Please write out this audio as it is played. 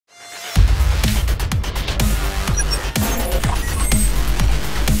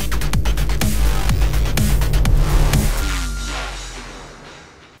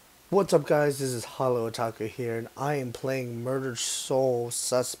What's up, guys? This is Hollow Otaku here, and I am playing Murder Soul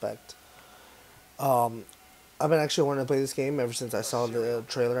Suspect. I've been actually wanting to play this game ever since I saw the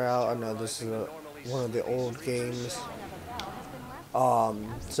trailer out. I know this is one of the old games.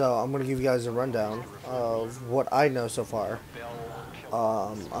 So I'm going to give you guys a rundown of what I know so far.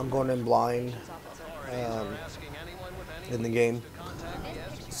 I'm going in blind in the game.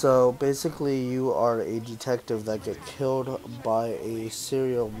 So basically you are a detective that get killed by a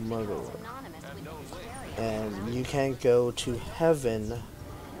serial murderer. And you can't go to heaven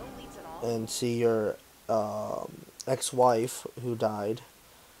and see your ex-wife who died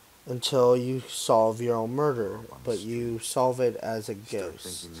until you solve your own murder, but you solve it as a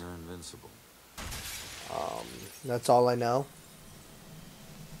ghost. That's all I know.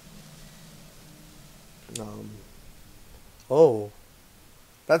 Oh,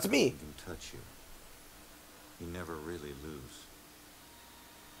 that's me. Can touch you. You never really lose.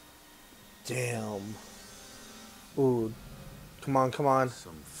 Damn. Ooh, come on, come on.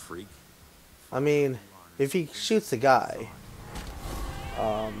 Some freak. I mean, if he shoots the guy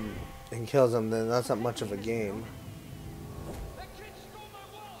and kills him, then that's not much of a game.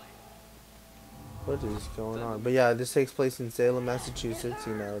 What is going on? But yeah, this takes place in Salem, Massachusetts.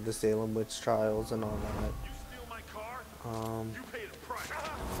 You know, the Salem witch trials and all that.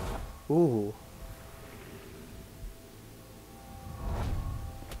 Ooh.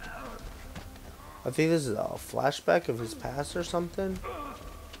 I think this is a flashback of his past or something.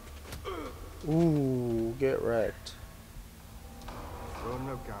 Ooh, get wrecked. Ronan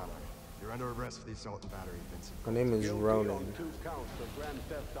O'Connor, you're under arrest for the assault and battery, Vincent. My name is Ronan.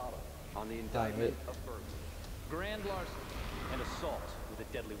 On the indictment of burglary, grand larceny, and assault with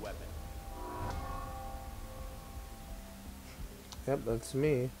a deadly weapon. Yep, that's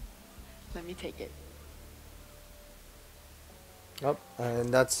me. Let me take it. Yep,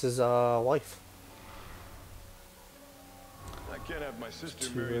 and that's his wife. I can't have my sister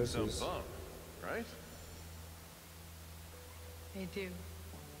Two marrying some roses. bum, right? I do.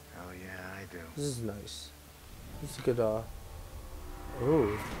 Hell yeah, I do. This is nice. This is a good,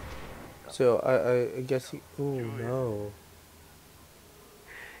 ooh. So, I guess he, ooh, no.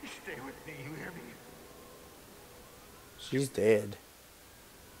 Stay with me, you hear me? She's dead.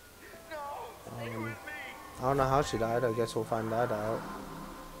 No, stay with me. I don't know how she died. I guess we'll find that out.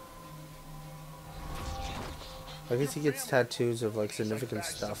 I guess he gets tattoos of, like, significant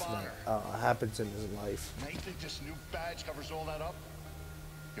stuff that happens in his life. Now you think this new badge covers all that up?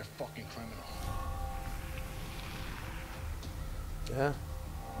 You're a fucking criminal. Yeah.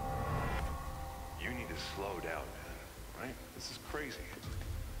 You need to slow down, man. Right? This is crazy.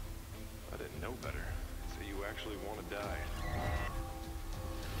 I didn't know better. So you actually want to die.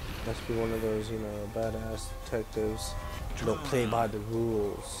 Must be one of those, you know, badass detectives who don't play by the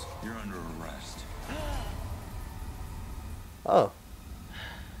rules. You're under arrest. Oh.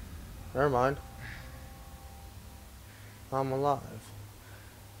 Never mind. I'm alive.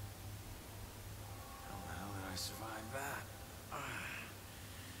 How the hell did I survive that?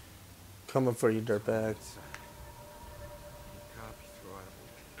 Coming for you, dirtbag. Copy throw out the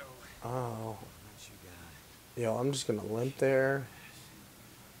window. Oh. What you got? Yo, I'm just gonna limp there.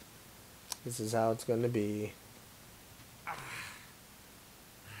 This is how it's gonna be.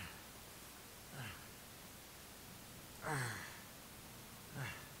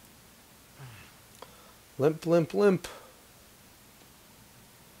 Limp, limp, limp.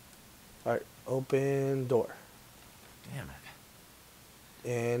 Alright, open door. Damn it.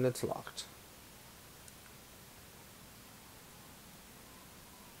 And it's locked.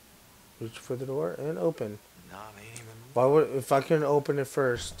 Reach for the door and open. Nah, they ain't even Why would, if I can open it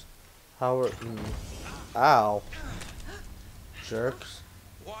first, how are, ow. Jerks.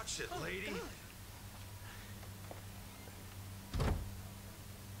 watch it, lady.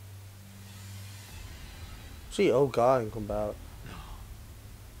 See, oh god, and come about.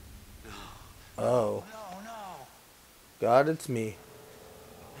 Oh. No. God, it's me.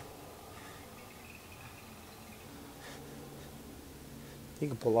 You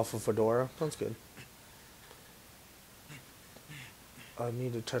can pull off a fedora. Sounds good. I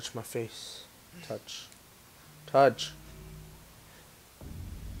need to touch my face. Touch. Touch.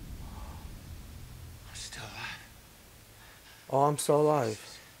 I'm still alive. Oh, I'm still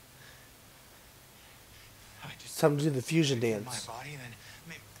alive. I It's just time to do the fusion my dance. body, then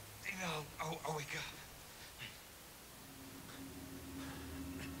maybe I'll wake up.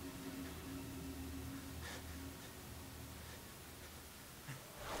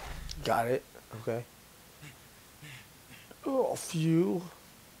 Got it. Okay. Oh, phew.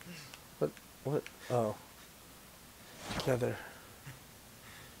 What? Oh. Together.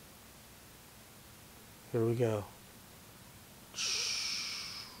 Here we go.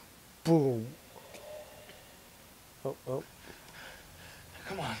 Boom. Oh, oh.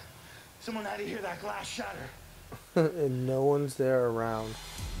 Come on. Someone had to hear that glass shatter. And no one's there around.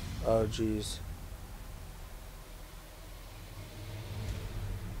 Oh, jeez.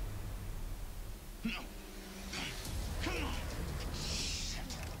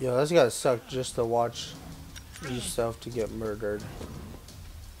 Yo, that's gotta suck just to watch yourself to get murdered.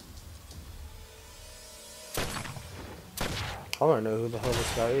 I wanna know who the hell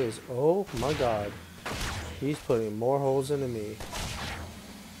this guy is. Oh my god. He's putting more holes into me.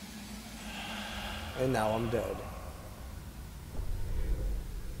 And now I'm dead.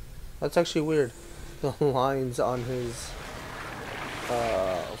 That's actually weird. The lines on his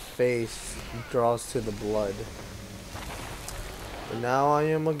face draws to the blood. And now I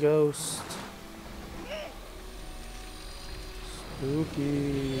am a ghost.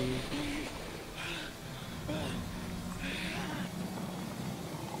 Spooky.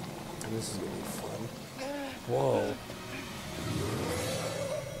 This is gonna be fun. Whoa.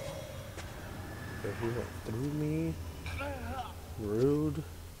 Okay, he went through me. Rude.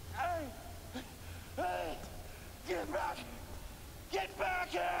 Get back! Get back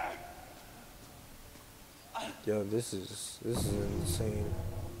here! Yo, this is insane.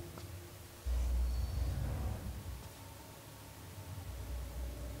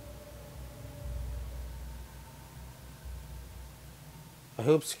 I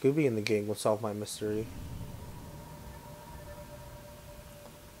hope Scooby and the gang will solve my mystery.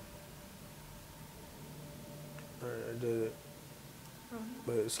 Alright, I did it.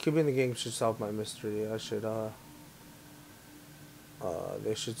 But Scooby and the gang should solve my mystery. I should,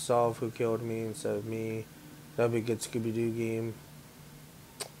 they should solve who killed me instead of me. That'd be a good Scooby-Doo game.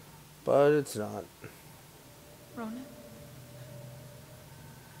 But it's not. Ronan?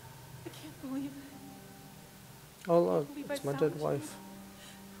 I can't believe it. Oh look, I believe I it's my found dead you. wife.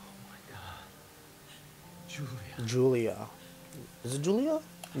 Julia. Julia. Is it Julia?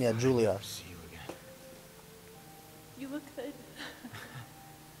 Yeah, Julia. See you again. You look good.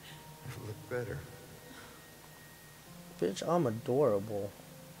 Never look better. Bitch, I'm adorable.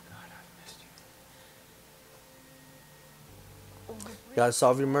 God, I've missed you. You gotta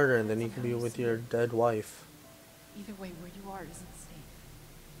solve your murder and then you can be with your dead wife. Either way, where you are isn't safe.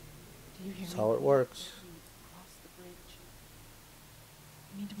 Do you hear That's me? how it works. Cross the bridge.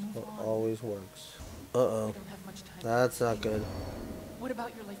 We need to move It on. always works. We Uh-oh. don't have much time. That's not good. What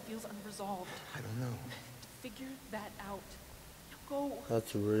about your life feels unresolved? I don't know. Figure that out. Now go.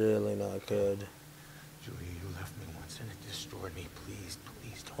 That's really not good. Julia, you left me once and it destroyed me. Please,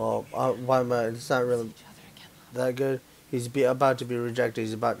 please don't. Well, why am I? It's not really Each other again. that good. He's about to be rejected.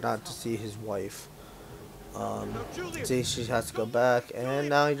 He's about not to see his wife. See, she has to go back, and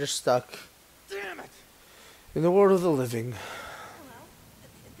now you're stuck Damn it! in the world of the living. Hello?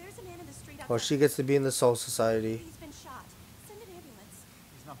 There's a man in the street outside. Well, she gets to be in the Soul Society. He's been shot. Send an ambulance.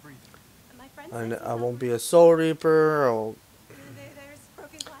 He's not breathing. My friend And says he's I not won't be a Soul Reaper. I'll There's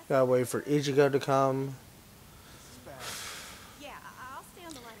broken glass. gotta wait for Ichigo to come. Yeah, I'll stay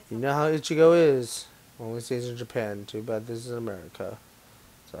on the line. You know how Ichigo is. Only stays in Japan. Too bad this is America.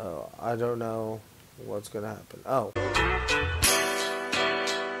 So, I don't know what's gonna happen. Oh.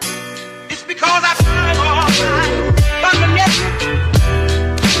 It's because I found all mine.